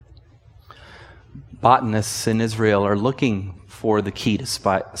Botanists in Israel are looking for the key to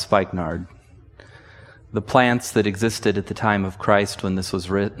spikenard. The plants that existed at the time of Christ when this was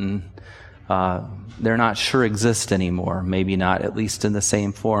written, they're not sure exist anymore, maybe not at least in the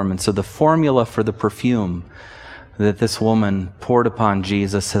same form. And so the formula for the perfume that this woman poured upon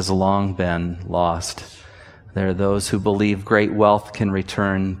Jesus has long been lost. There are those who believe great wealth can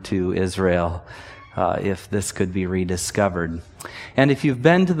return to Israel if this could be rediscovered. And if you've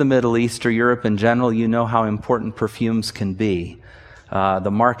been to the Middle East or Europe in general, you know how important perfumes can be.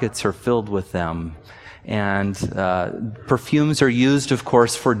 The markets are filled with them. And perfumes are used, of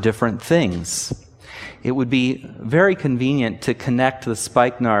course, for different things. It would be very convenient to connect the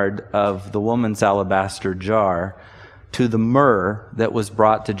spikenard of the woman's alabaster jar to the myrrh that was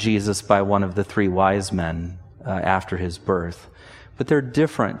brought to Jesus by one of the three wise men after his birth. But they're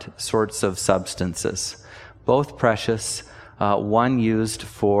different sorts of substances, both precious, one used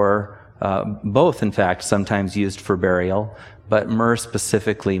for, both in fact sometimes used for burial, but myrrh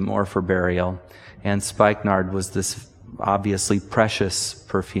specifically more for burial. And spikenard was this obviously precious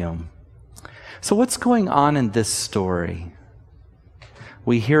perfume. So what's going on in this story?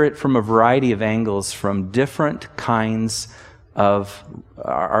 We hear it from a variety of angles from different kinds of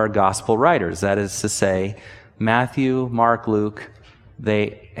our gospel writers. That is to say, Matthew, Mark, Luke,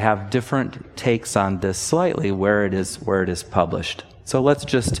 they have different takes on this slightly where it is published. So let's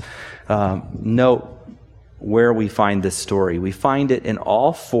just note where we find this story. We find it in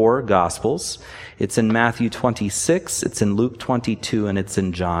all four Gospels. It's in Matthew 26, it's in Luke 22, and it's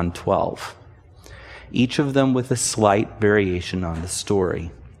in John 12. Each of them with a slight variation on the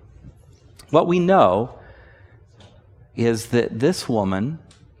story. What we know is that this woman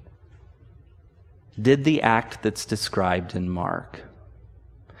did the act that's described in Mark.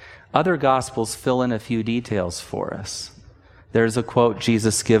 Other Gospels fill in a few details for us. There's a quote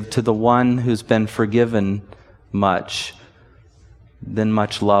Jesus gives, "To the one who's been forgiven much, then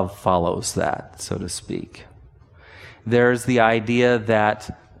much love follows that," so to speak. There's the idea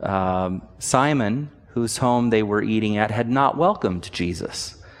that Simon, whose home they were eating at, had not welcomed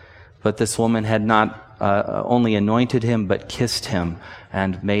Jesus. But this woman had not only anointed him, but kissed him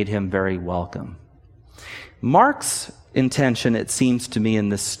and made him very welcome. Mark's intention, it seems to me in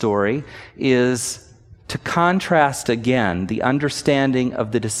this story, is to contrast again the understanding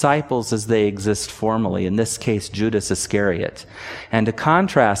of the disciples as they exist formally, in this case Judas Iscariot, and to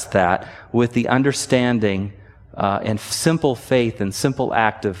contrast that with the understanding and simple faith and simple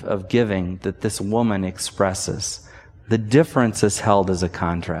act of giving that this woman expresses. The difference is held as a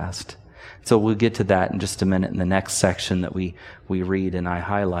contrast. So we'll get to that in just a minute in the next section that we read and I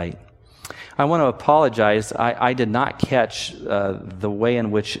highlight. I want to apologize. I did not catch the way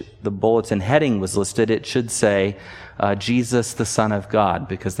in which the bulletin heading was listed. It should say Jesus, the Son of God,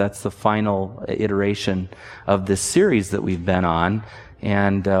 because that's the final iteration of this series that we've been on.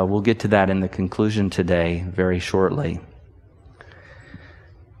 And we'll get to that in the conclusion today very shortly.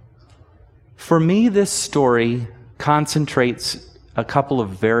 For me, this story concentrates a couple of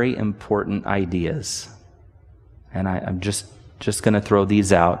very important ideas. And I'm just going to throw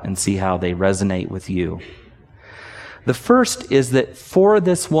these out and see how they resonate with you. The first is that for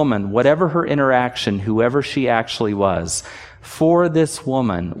this woman, whatever her interaction, whoever she actually was, for this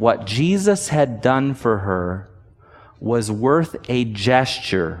woman, what Jesus had done for her was worth a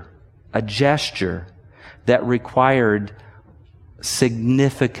gesture that required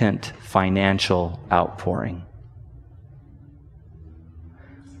significant financial outpouring.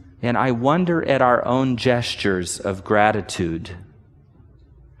 And I wonder at our own gestures of gratitude.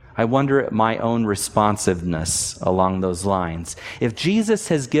 I wonder at my own responsiveness along those lines. If Jesus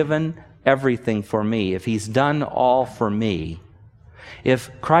has given everything for me, if he's done all for me, if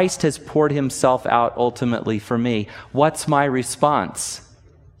Christ has poured himself out ultimately for me, what's my response?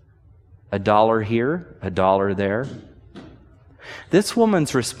 $1 here, $1 there. This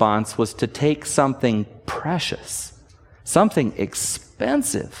woman's response was to take something precious, something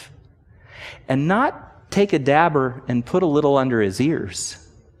expensive, and not take a dabber and put a little under his ears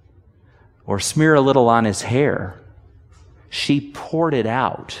or smear a little on his hair. She poured it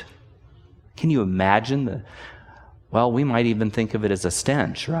out. Can you imagine we might even think of it as a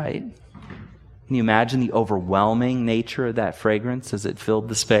stench, right? Can you imagine the overwhelming nature of that fragrance as it filled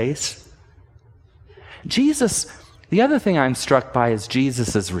the space? The other thing I'm struck by is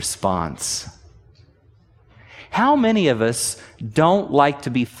Jesus' response. How many of us don't like to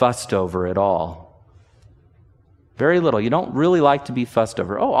be fussed over at all? Very little. You don't really like to be fussed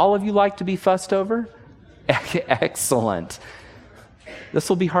over. Oh, all of you like to be fussed over? Excellent. This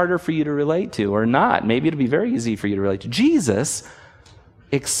will be harder for you to relate to, or not. Maybe it'll be very easy for you to relate to. Jesus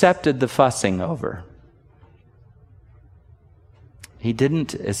accepted the fussing over. He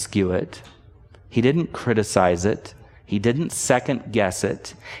didn't eschew it. He didn't criticize it. He didn't second guess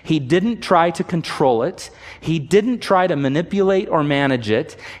it. He didn't try to control it. He didn't try to manipulate or manage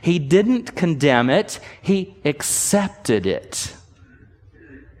it. He didn't condemn it. He accepted it.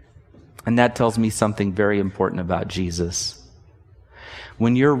 And that tells me something very important about Jesus.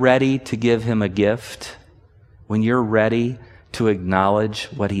 When you're ready to give him a gift, when you're ready to acknowledge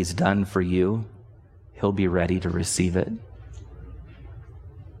what he's done for you, he'll be ready to receive it.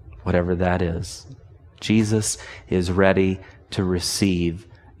 Whatever that is. Jesus is ready to receive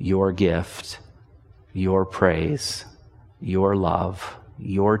your gift, your praise, your love,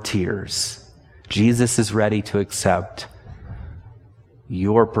 your tears. Jesus is ready to accept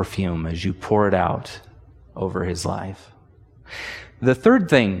your perfume as you pour it out over his life. The third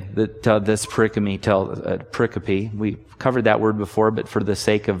thing that this pericope, we covered that word before, but for the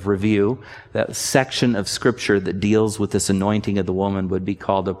sake of review, that section of Scripture that deals with this anointing of the woman would be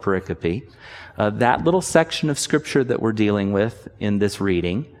called a pericope. That little section of Scripture that we're dealing with in this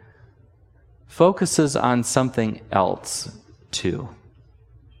reading focuses on something else too.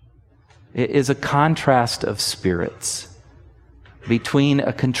 It is a contrast of spirits between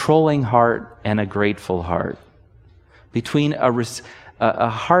a controlling heart and a grateful heart, between a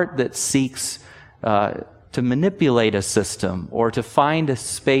heart that seeks to manipulate a system or to find a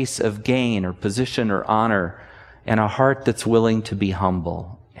space of gain or position or honor, and a heart that's willing to be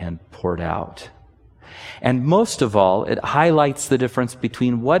humble and poured out. And most of all, it highlights the difference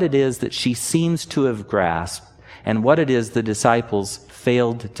between what it is that she seems to have grasped and what it is the disciples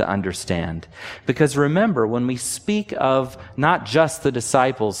failed to understand. Because remember, when we speak of not just the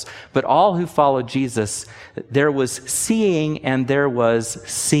disciples, but all who followed Jesus, there was seeing and there was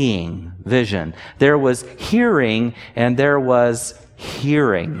seeing, vision. There was hearing and there was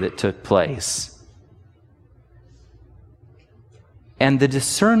hearing that took place. And the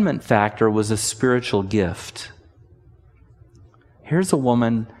discernment factor was a spiritual gift. Here's a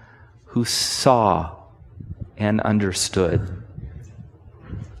woman who saw and understood.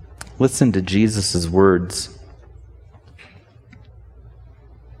 Listen to Jesus' words.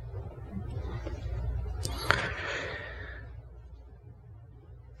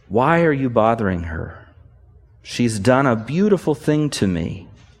 Why are you bothering her? She's done a beautiful thing to me.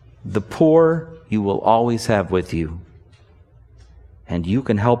 The poor you will always have with you, and you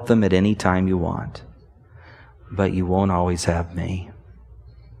can help them at any time you want, but you won't always have me.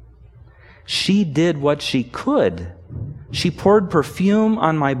 She did what she could. She poured perfume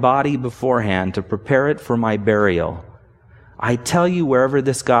on my body beforehand to prepare it for my burial. I tell you, wherever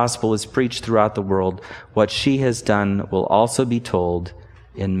this gospel is preached throughout the world, what she has done will also be told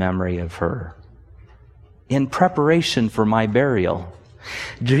in memory of her. In preparation for my burial.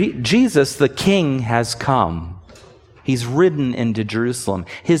 Jesus, the King, has come. He's ridden into Jerusalem.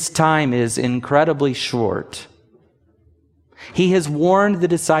 His time is incredibly short. He has warned the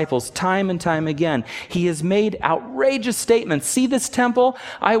disciples time and time again. He has made outrageous statements. See this temple?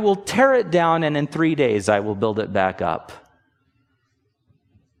 I will tear it down, and in 3 days I will build it back up.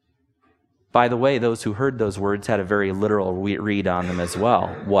 By the way, those who heard those words had a very literal read on them as well.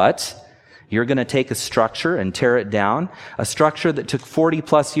 What? You're going to take a structure and tear it down? A structure that took 40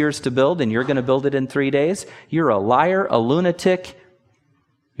 plus years to build, and you're going to build it in 3 days? You're a liar, a lunatic.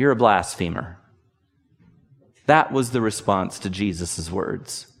 You're a blasphemer. That was the response to Jesus'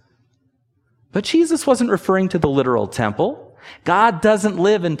 words. But Jesus wasn't referring to the literal temple. God doesn't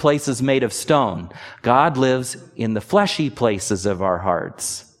live in places made of stone. God lives in the fleshy places of our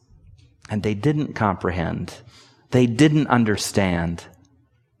hearts. And they didn't comprehend. They didn't understand.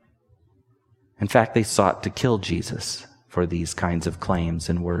 In fact, they sought to kill Jesus for these kinds of claims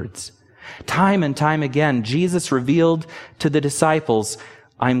and words. Time and time again, Jesus revealed to the disciples,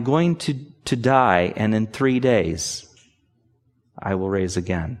 I'm going to die, and in 3 days I will raise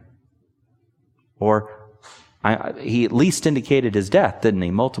again. Or he at least indicated his death, didn't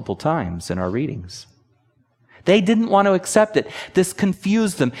he? Multiple times in our readings. They didn't want to accept it. This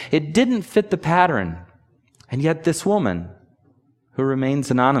confused them. It didn't fit the pattern. And yet this woman, who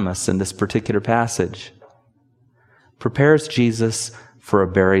remains anonymous in this particular passage, prepares Jesus for a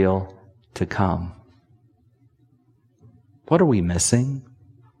burial to come. What are we missing?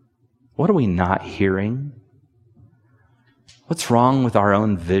 What are we not hearing? What's wrong with our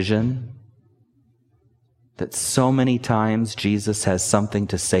own vision? That so many times Jesus has something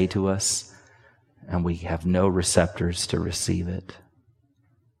to say to us, and we have no receptors to receive it.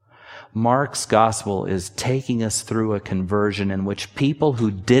 Mark's gospel is taking us through a conversion in which people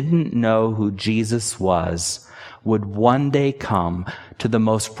who didn't know who Jesus was would one day come to the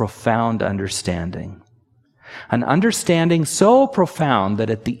most profound understanding. An understanding so profound that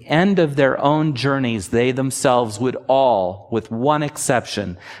at the end of their own journeys, they themselves would all, with one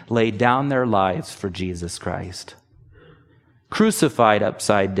exception, lay down their lives for Jesus Christ. Crucified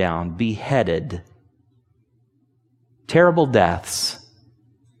upside down, beheaded, terrible deaths,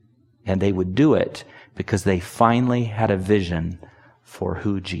 and they would do it because they finally had a vision for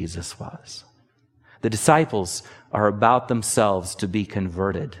who Jesus was. The disciples are about themselves to be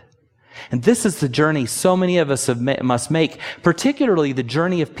converted. And this is the journey so many of us must make, particularly the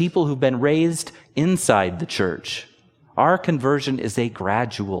journey of people who've been raised inside the church. Our conversion is a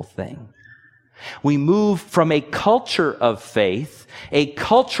gradual thing. We move from a culture of faith, a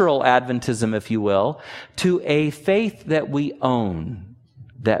cultural Adventism, if you will, to a faith that we own,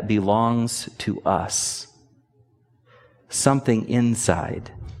 that belongs to us. Something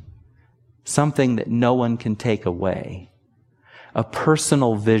inside, something that no one can take away. A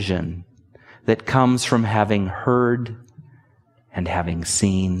personal vision that comes from having heard and having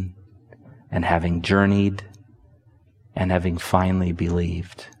seen and having journeyed and having finally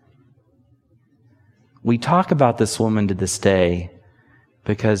believed. We talk about this woman to this day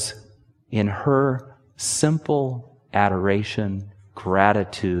because in her simple adoration,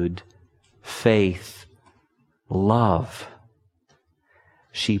 gratitude, faith, love,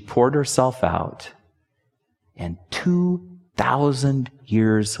 she poured herself out, and 2,000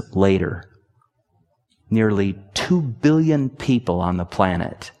 years later, nearly 2 billion people on the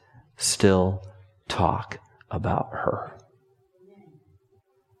planet still talk about her.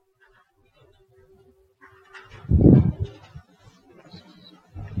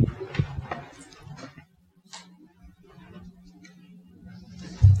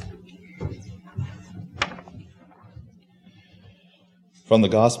 From the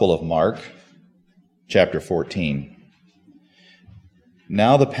Gospel of Mark, chapter 14.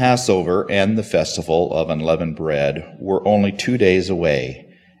 Now the Passover and the festival of unleavened bread were only 2 days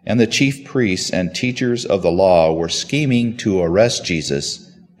away, and the chief priests and teachers of the law were scheming to arrest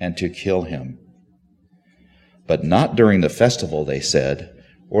Jesus and to kill him. But not during the festival, they said,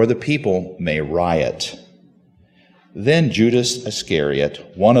 or the people may riot. Then Judas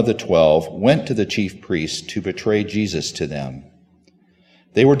Iscariot, one of the 12, went to the chief priests to betray Jesus to them.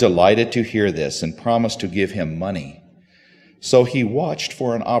 They were delighted to hear this and promised to give him money. So he watched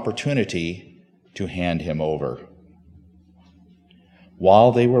for an opportunity to hand him over.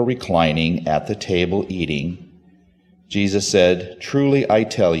 While they were reclining at the table eating, Jesus said, "Truly I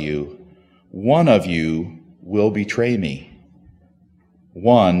tell you, one of you will betray me,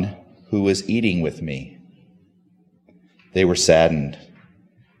 one who is eating with me." They were saddened,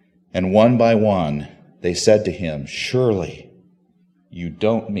 and one by one they said to him, "Surely you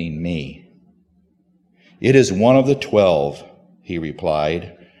don't mean me." "It is one of the 12, he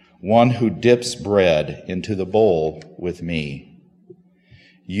replied, "one who dips bread into the bowl with me."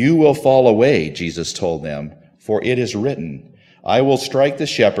 "You will fall away," Jesus told them, "for it is written, 'I will strike the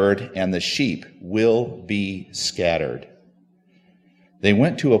shepherd, and the sheep will be scattered.'" They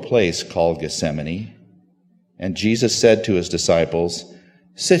went to a place called Gethsemane, and Jesus said to his disciples,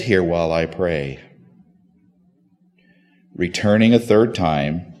 "Sit here while I pray." Returning a third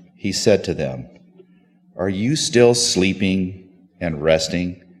time, he said to them, "Are you still sleeping and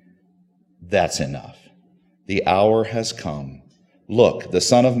resting? That's enough. The hour has come. Look, the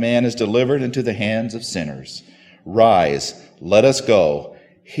Son of Man is delivered into the hands of sinners. Rise, let us go.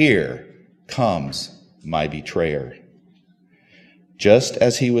 Here comes my betrayer." Just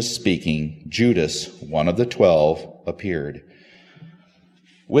as he was speaking, Judas, one of the 12, appeared.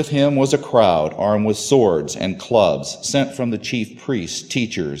 With him was a crowd armed with swords and clubs sent from the chief priests,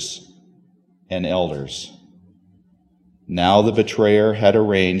 teachers, and elders. Now the betrayer had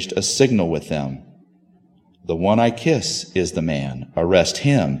arranged a signal with them. "The one I kiss is the man. Arrest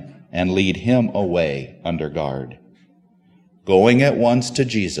him and lead him away under guard." Going at once to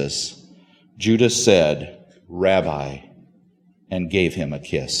Jesus, Judas said, "Rabbi," and gave him a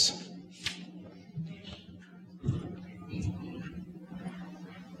kiss.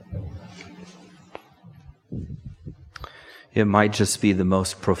 It might just be the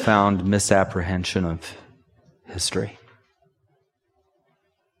most profound misapprehension of history.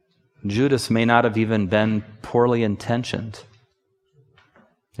 Judas may not have even been poorly intentioned.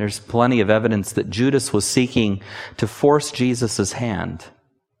 There's plenty of evidence that Judas was seeking to force Jesus' hand.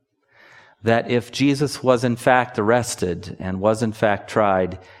 That if Jesus was in fact arrested and was in fact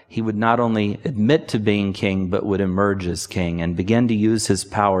tried, he would not only admit to being king, but would emerge as king and begin to use his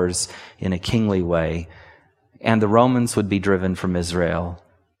powers in a kingly way. And the Romans would be driven from Israel.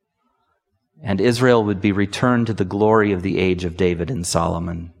 And Israel would be returned to the glory of the age of David and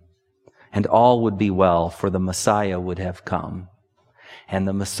Solomon. and all would be well, for the Messiah would have come, and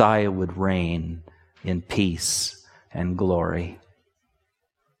the Messiah would reign in peace and glory.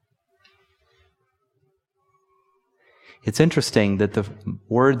 It's interesting that the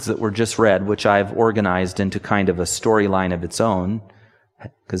words that were just read, which I've organized into kind of a storyline of its own,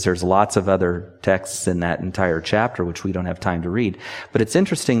 because there's lots of other texts in that entire chapter which we don't have time to read, but it's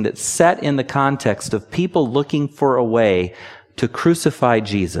interesting that set in the context of people looking for a way to crucify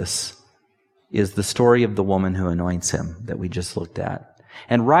Jesus is the story of the woman who anoints him that we just looked at.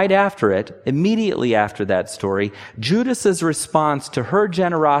 And right after it, immediately after that story, Judas's response to her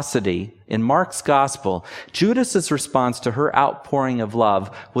generosity in Mark's gospel, Judas's response to her outpouring of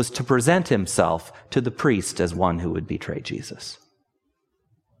love was to present himself to the priest as one who would betray Jesus.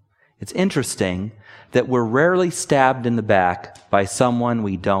 It's interesting that we're rarely stabbed in the back by someone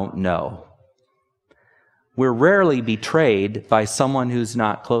we don't know. We're rarely betrayed by someone who's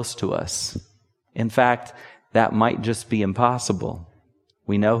not close to us. In fact, that might just be impossible.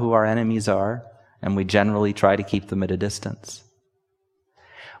 We know who our enemies are, and we generally try to keep them at a distance.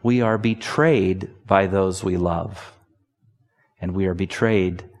 We are betrayed by those we love, and we are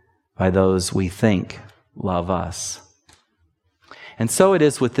betrayed by those we think love us. And so it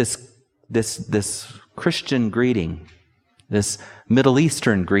is with this Christian greeting, this Middle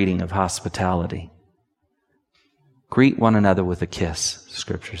Eastern greeting of hospitality. Greet one another with a kiss,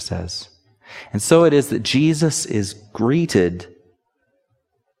 Scripture says. And so it is that Jesus is greeted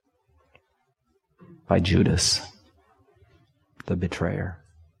by Judas, the betrayer.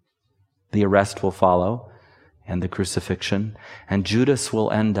 The arrest will follow, and the crucifixion, and Judas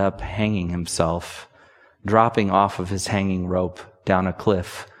will end up hanging himself, dropping off of his hanging rope down a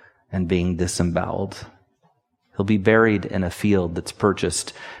cliff and being disemboweled. He'll be buried in a field that's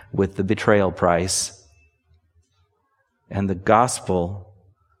purchased with the betrayal price, and the gospel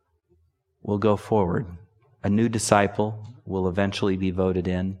will go forward. A new disciple will eventually be voted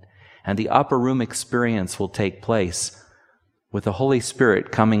in, and the upper room experience will take place with the Holy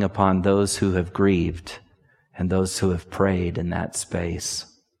Spirit coming upon those who have grieved and those who have prayed in that space.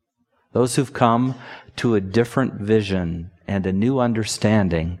 Those who've come to a different vision and a new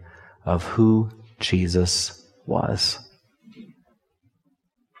understanding of who Jesus was.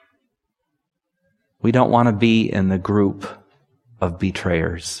 We don't want to be in the group of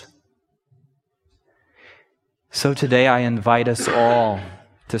betrayers. So today I invite us all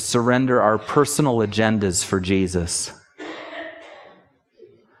to surrender our personal agendas for Jesus.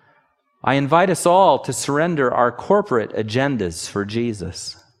 I invite us all to surrender our corporate agendas for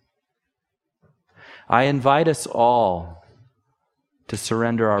Jesus. I invite us all to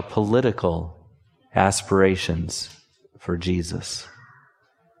surrender our political aspirations for Jesus.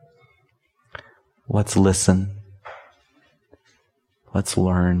 Let's listen. Let's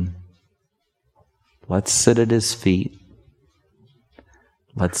learn. Let's sit at his feet.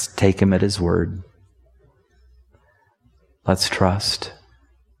 Let's take him at his word. Let's trust.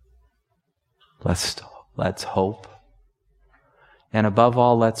 Let's hope. And above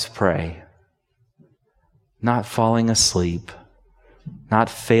all, let's pray. Not falling asleep, not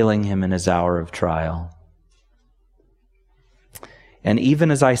failing him in his hour of trial. And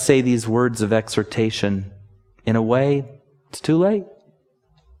even as I say these words of exhortation, in a way, it's too late.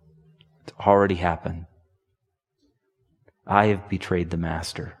 It's already happened. I have betrayed the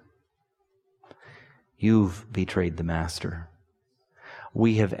Master. You've betrayed the Master.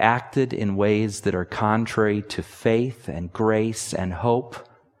 We have acted in ways that are contrary to faith and grace and hope.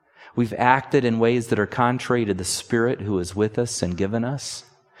 We've acted in ways that are contrary to the Spirit who is with us and given us.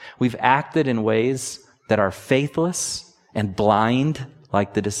 We've acted in ways that are faithless and blind,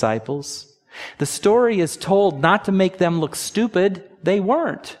 like the disciples. The story is told not to make them look stupid. They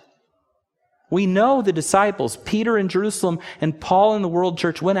weren't. We know the disciples, Peter in Jerusalem and Paul in the world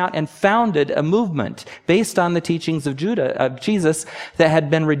church, went out and founded a movement based on the teachings of Jesus that had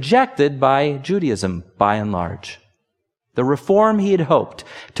been rejected by Judaism by and large. The reform he had hoped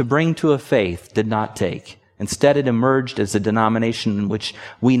to bring to a faith did not take. Instead, it emerged as a denomination in which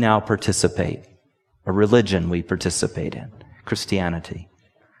we now participate, a religion we participate in, Christianity.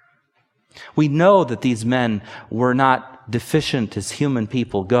 We know that these men were not deficient as human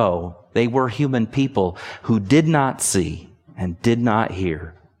people go. They were human people who did not see and did not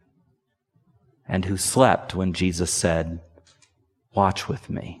hear, and who slept when Jesus said, "Watch with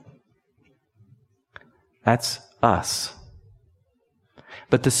me." That's us.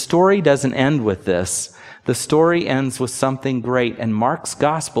 But the story doesn't end with this. The story ends with something great, and Mark's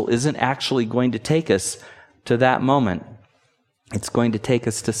gospel isn't actually going to take us to that moment. It's going to take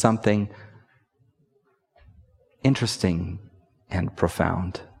us to something interesting and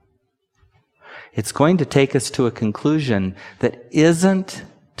profound. it's going to take us to a conclusion that isn't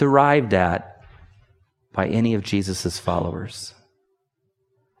derived at by any of Jesus' followers.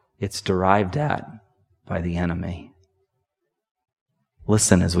 It's derived at by the enemy.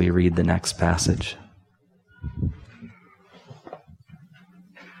 Listen as we read the next passage.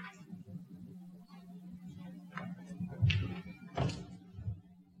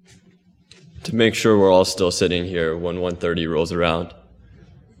 To make sure we're all still sitting here when 1:30 rolls around,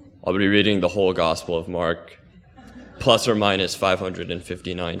 I'll be reading the whole Gospel of Mark, plus or minus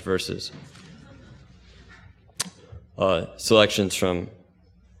 559 verses. Selections from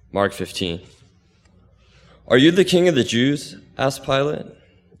Mark 15. "Are you the king of the Jews?" asked Pilate.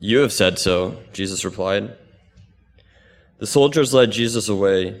 "You have said so," Jesus replied. The soldiers led Jesus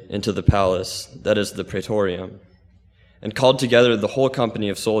away into the palace, that is the praetorium, and called together the whole company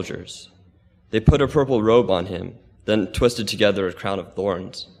of soldiers. They put a purple robe on him, then twisted together a crown of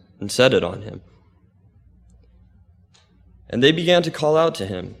thorns, and set it on him. And they began to call out to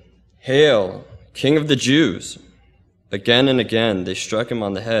him, "Hail, King of the Jews!" Again and again they struck him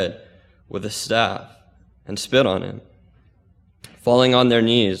on the head with a staff and spit on him. Falling on their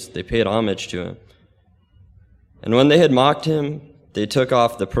knees, they paid homage to him. And when they had mocked him, they took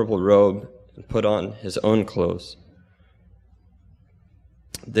off the purple robe and put on his own clothes.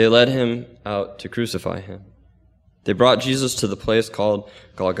 They led him out to crucify him. They brought Jesus to the place called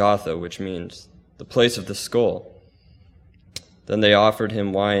Golgotha, which means the place of the skull. Then they offered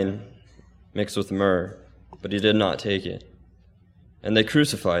him wine mixed with myrrh, but he did not take it. And they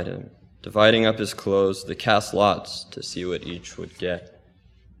crucified him. Dividing up his clothes, they cast lots to see what each would get.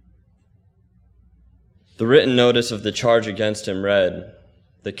 The written notice of the charge against him read,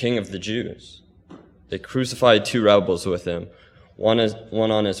 "The King of the Jews." They crucified 2 rebels with him, one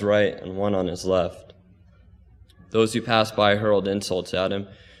on his right and one on his left. Those who passed by hurled insults at him,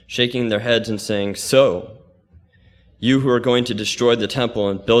 shaking their heads and saying, "So, you who are going to destroy the temple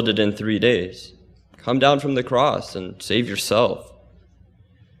and build it in 3 days, come down from the cross and save yourself."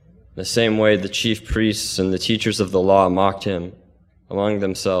 The same way the chief priests and the teachers of the law mocked him among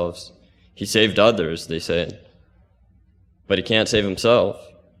themselves. "He saved others," they said, "but he can't save himself.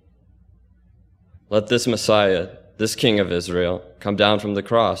 Let this Messiah, this King of Israel, come down from the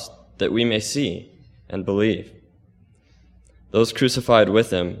cross, that we may see and believe." Those crucified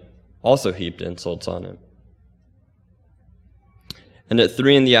with him also heaped insults on him. And at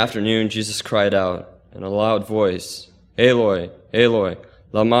 3 p.m, Jesus cried out in a loud voice, "Eloi, Eloi,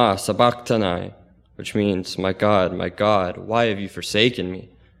 lama sabachthani," which means, my God, why have you forsaken me?"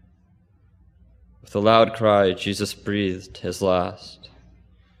 With a loud cry, Jesus breathed his last.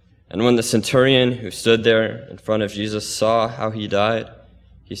 And when the centurion who stood there in front of Jesus saw how he died,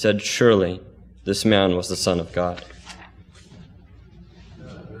 he said, "Surely this man was the Son of God."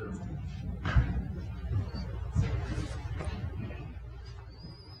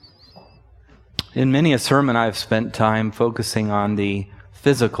 In many a sermon, I've spent time focusing on the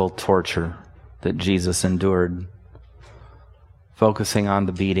physical torture that Jesus endured, focusing on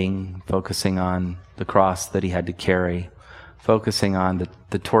the beating, focusing on the cross that he had to carry, focusing on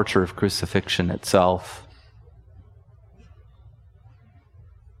the torture of crucifixion itself.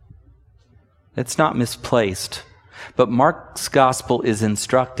 It's not misplaced, but Mark's gospel is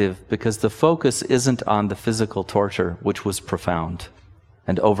instructive because the focus isn't on the physical torture, which was profound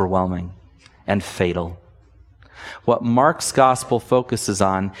and overwhelming and fatal. What Mark's gospel focuses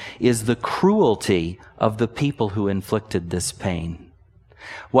on is the cruelty of the people who inflicted this pain.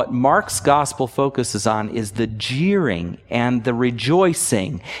 What Mark's gospel focuses on is the jeering and the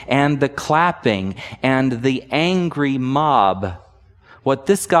rejoicing and the clapping and the angry mob. What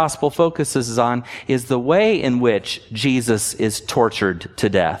this gospel focuses on is the way in which Jesus is tortured to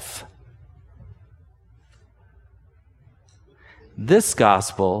death. This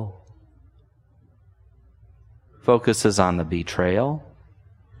gospel focuses on the betrayal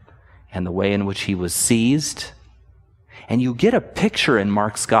and the way in which he was seized. And you get a picture in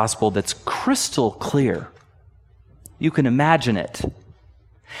Mark's gospel that's crystal clear. You can imagine it.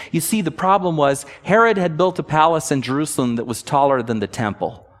 You see, the problem was Herod had built a palace in Jerusalem that was taller than the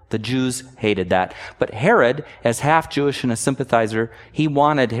temple. The Jews hated that. But Herod, as half Jewish and a sympathizer, he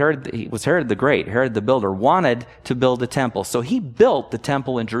was Herod the Great, Herod the Builder, wanted to build a temple. So he built the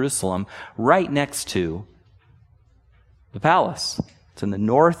temple in Jerusalem right next to the palace. It's in the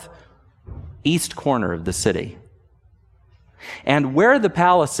northeast corner of the city. And where the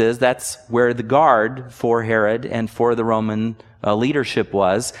palace is, that's where the guard for Herod and for the Roman leadership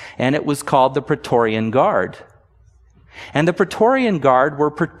was, and it was called the Praetorian Guard. And the Praetorian Guard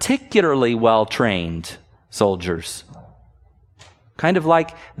were particularly well-trained soldiers, kind of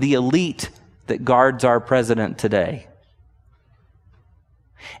like the elite that guards our president today.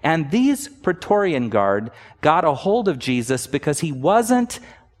 And these Praetorian Guard got a hold of Jesus because he wasn't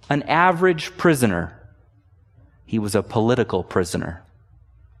an average prisoner. He was a political prisoner.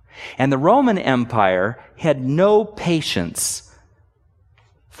 And the Roman Empire had no patience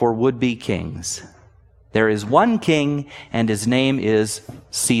for would-be kings. There is one king, and his name is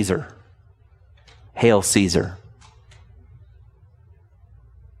Caesar. Hail Caesar.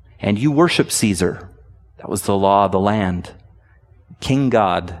 And you worship Caesar. That was the law of the land. King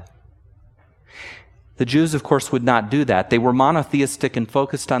God. The Jews, of course, would not do that. They were monotheistic and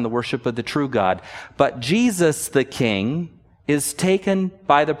focused on the worship of the true God. But Jesus, the king, is taken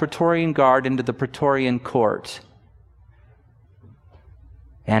by the Praetorian Guard into the Praetorian court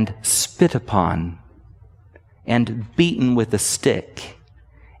and spit upon and beaten with a stick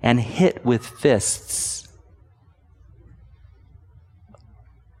and hit with fists.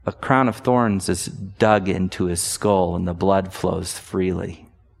 A crown of thorns is dug into his skull and the blood flows freely.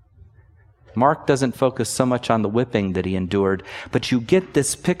 Mark doesn't focus so much on the whipping that he endured, but you get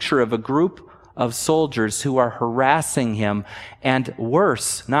this picture of a group of soldiers who are harassing him, and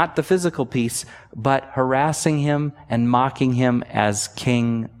worse, not the physical piece, but harassing him and mocking him as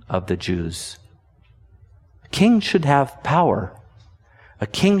King of the Jews. A king should have power. A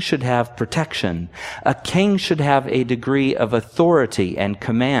king should have protection. A king should have a degree of authority and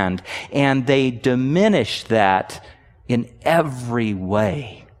command, and they diminish that in every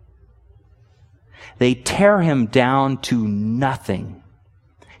way. They tear him down to nothing.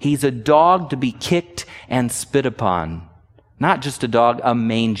 He's a dog to be kicked and spit upon. Not just a dog, a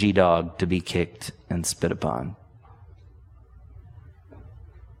mangy dog to be kicked and spit upon.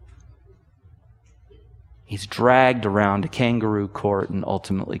 He's dragged around a kangaroo court and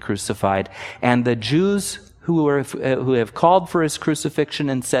ultimately crucified. And the Jews who have called for his crucifixion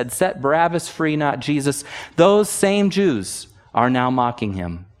and said, "Set Barabbas free, not Jesus," those same Jews are now mocking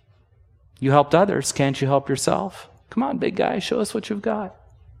him. You helped others, can't you help yourself? Come on, big guy, show us what you've got.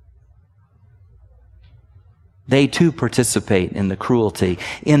 They too participate in the cruelty,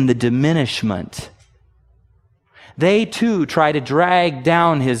 in the diminishment. They too try to drag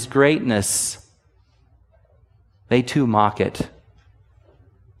down his greatness. They too mock it.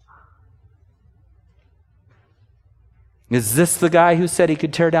 Is this the guy who said he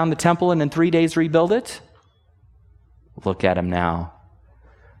could tear down the temple and in 3 days rebuild it? Look at him now,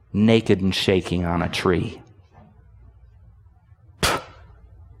 naked and shaking on a tree.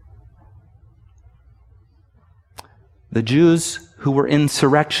 The Jews who were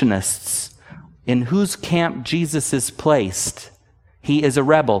insurrectionists, in whose camp Jesus is placed, he is a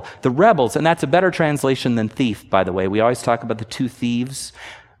rebel. The rebels, and that's a better translation than thief, by the way. We always talk about the two thieves.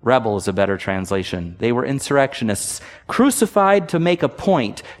 Rebel is a better translation. They were insurrectionists, crucified to make a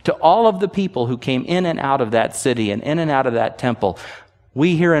point to all of the people who came in and out of that city and in and out of that temple.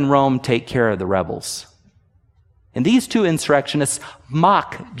 We here in Rome take care of the rebels. And these two insurrectionists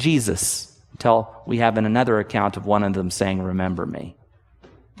mock Jesus until we have in another account of one of them saying, "Remember me."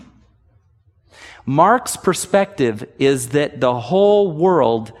 Mark's perspective is that the whole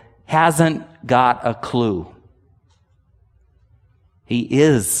world hasn't got a clue. He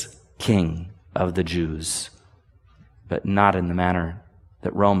is King of the Jews, but not in the manner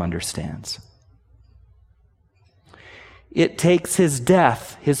that Rome understands. It takes his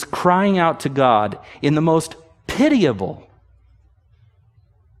death, his crying out to God in the most pitiable,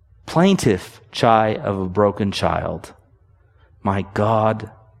 plaintive cry of a broken child. My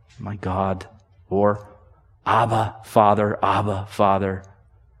God, or Abba, Father,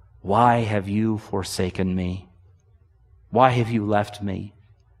 why have you forsaken me? Why have you left me?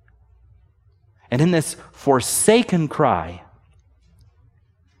 And in this forsaken cry,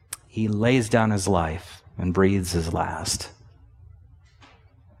 he lays down his life and breathes his last.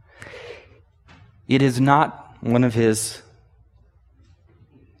 It is not one of his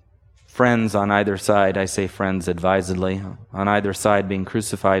friends on either side, I say friends advisedly, on either side being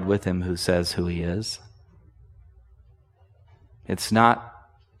crucified with him who says who he is. It's not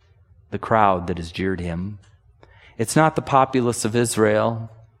the crowd that has jeered him. It's not the populace of Israel.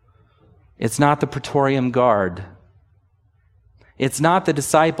 It's not the Praetorian Guard. It's not the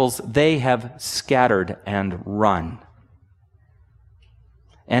disciples. They have scattered and run.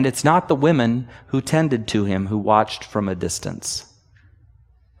 And it's not the women who tended to him who watched from a distance.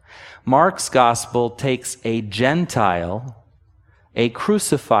 Mark's gospel takes a Gentile, a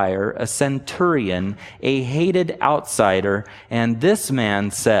crucifier, a centurion, a hated outsider, and this man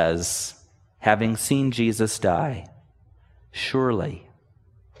says, having seen Jesus die, surely,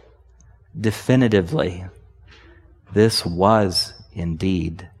 definitively, this was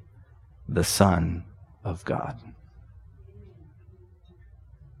indeed the Son of God.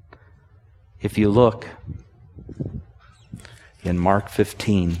 If you look in Mark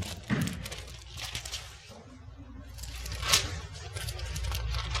 15,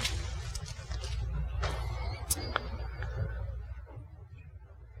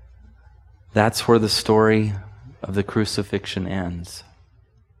 that's where the story of the crucifixion ends.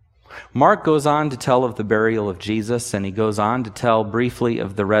 Mark goes on to tell of the burial of Jesus, and he goes on to tell briefly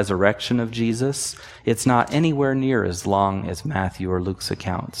of the resurrection of Jesus. It's not anywhere near as long as Matthew or Luke's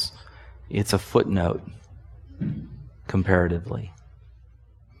accounts. It's a footnote, comparatively.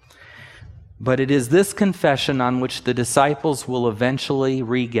 But it is this confession on which the disciples will eventually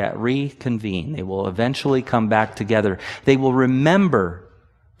reconvene. They will eventually come back together. They will remember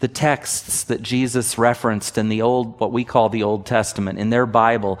the texts that Jesus referenced in the old, what we call the Old Testament, in their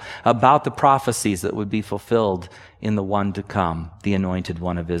Bible, about the prophecies that would be fulfilled in the one to come, the Anointed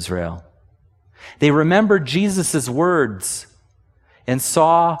One of Israel. They remembered Jesus' words and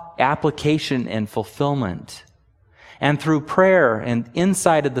saw application and fulfillment. And through prayer and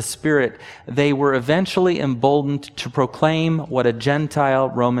insight of the Spirit, they were eventually emboldened to proclaim what a Gentile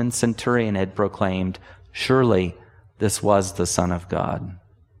Roman centurion had proclaimed: surely this was the Son of God.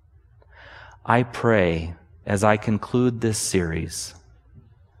 I pray, as I conclude this series,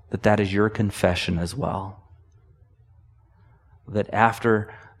 that that is your confession as well. That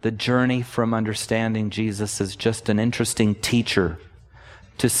after the journey from understanding Jesus as just an interesting teacher,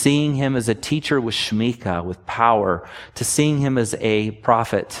 to seeing him as a teacher with shmika, with power, to seeing him as a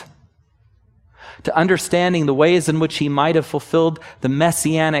prophet, to understanding the ways in which he might have fulfilled the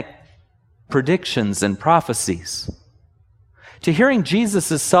messianic predictions and prophecies, to hearing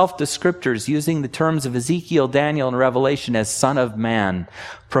Jesus' self-descriptors using the terms of Ezekiel, Daniel, and Revelation as Son of Man,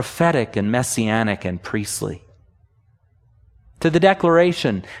 prophetic and messianic and priestly. To the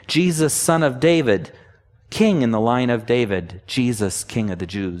declaration, Jesus, Son of David, King in the line of David, Jesus, King of the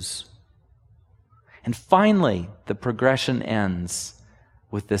Jews. And finally, the progression ends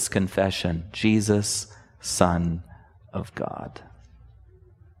with this confession: Jesus, Son of God.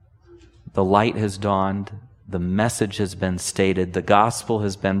 The light has dawned. The message has been stated. The gospel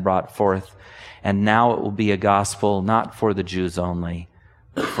has been brought forth. And now it will be a gospel not for the Jews only,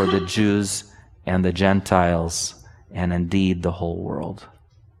 but for the Jews and the Gentiles, and indeed the whole world.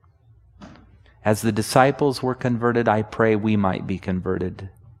 As the disciples were converted, I pray we might be converted.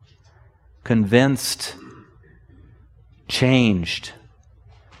 Convinced, changed,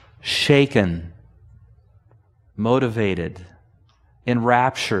 shaken, motivated,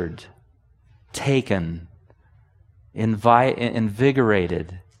 enraptured, taken,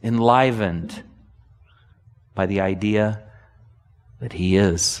 invigorated, enlivened by the idea that he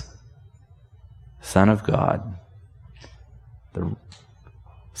is Son of God, the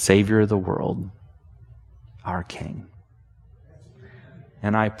Savior of the world, our King.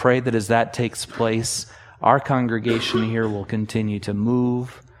 And I pray that as that takes place, our congregation here will continue to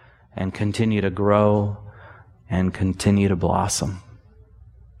move and continue to grow and continue to blossom.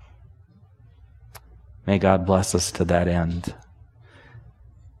 May God bless us to that end.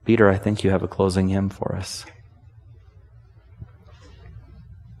 Peter, I think you have a closing hymn for us.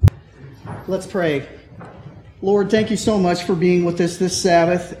 Let's pray. Lord, thank you so much for being with us this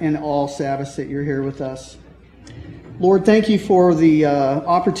Sabbath and all Sabbaths that you're here with us. Lord, thank you for the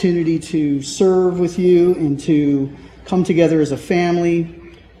opportunity to serve with you and to come together as a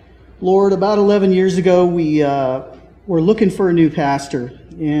family. Lord, about 11 years ago, we were looking for a new pastor,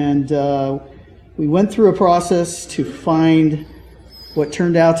 and we went through a process to find what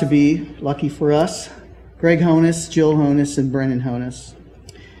turned out to be, lucky for us, Greg Honus, Jill Honus, and Brennan Honus.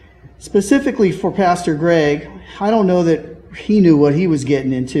 Specifically for Pastor Greg, I don't know that he knew what he was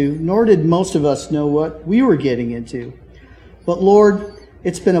getting into, nor did most of us know what we were getting into. But Lord,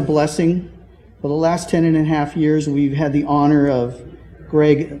 it's been a blessing. For the last 10.5 years, we've had the honor of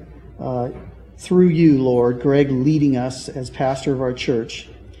Greg, through you, Lord, Greg leading us as pastor of our church.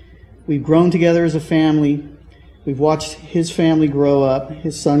 We've grown together as a family. We've watched his family grow up,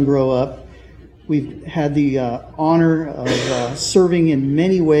 his son grow up. We've had the honor of serving in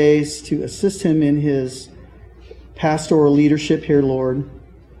many ways to assist him in his pastoral leadership here, Lord.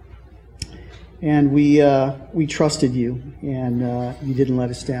 And we trusted you, and you didn't let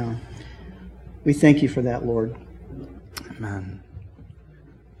us down. We thank you for that, Lord. Amen.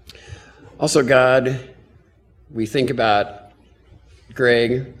 Also, God, we think about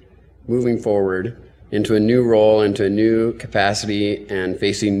Greg moving forward into a new role, into a new capacity, and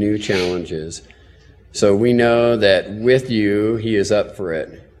facing new challenges. So we know that with you, he is up for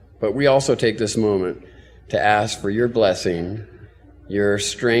it. But we also take this moment to ask for your blessing, your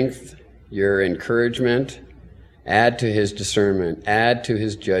strength, your encouragement, add to his discernment, add to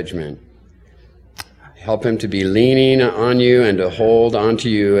his judgment. Help him to be leaning on you and to hold on to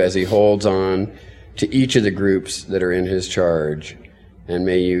you as he holds on to each of the groups that are in his charge. And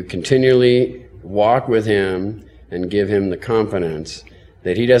may you continually walk with him and give him the confidence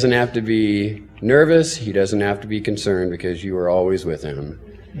that he doesn't have to be nervous, he doesn't have to be concerned, because you are always with him.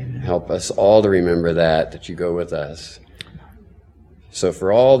 Amen. Help us all to remember that you go with us. So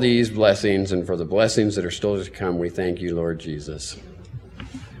for all these blessings and for the blessings that are still to come, we thank you, Lord Jesus.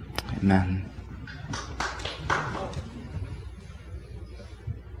 Amen.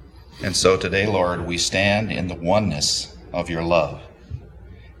 And so today, Lord, we stand in the oneness of your love,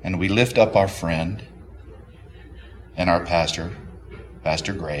 and we lift up our friend and our pastor,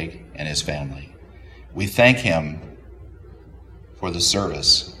 Pastor Greg, and his family. We thank him for the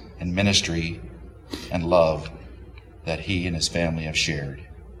service and ministry and love that he and his family have shared.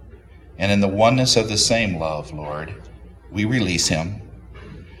 And in the oneness of the same love, Lord, we release him,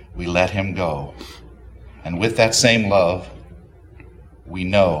 we let him go. And with that same love, we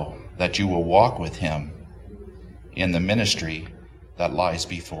know that you will walk with him in the ministry that lies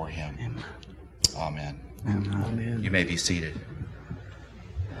before him. Amen. Amen. You may be seated.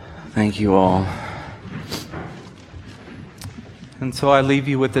 Thank you all. And so I leave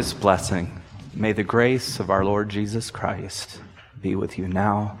you with this blessing. May the grace of our Lord Jesus Christ be with you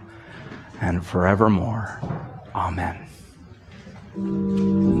now and forevermore. Amen.